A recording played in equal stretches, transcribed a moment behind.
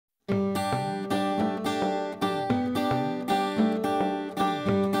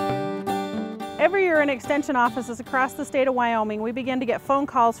Every year in extension offices across the state of Wyoming, we begin to get phone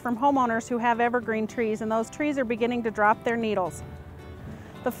calls from homeowners who have evergreen trees, and those trees are beginning to drop their needles.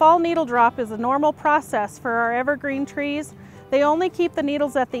 The fall needle drop is a normal process for our evergreen trees. They only keep the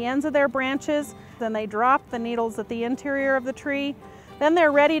needles at the ends of their branches, then they drop the needles at the interior of the tree. Then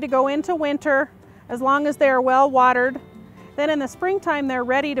they're ready to go into winter as long as they are well watered. Then in the springtime, they're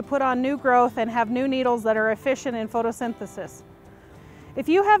ready to put on new growth and have new needles that are efficient in photosynthesis. If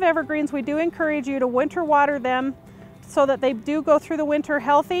you have evergreens, we do encourage you to winter water them so that they do go through the winter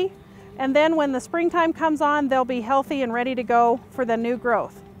healthy, and then when the springtime comes on, they'll be healthy and ready to go for the new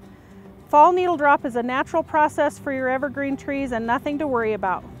growth. Fall needle drop is a natural process for your evergreen trees and nothing to worry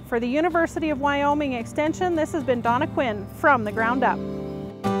about. For the University of Wyoming Extension, this has been Donna Quinn from The Ground Up.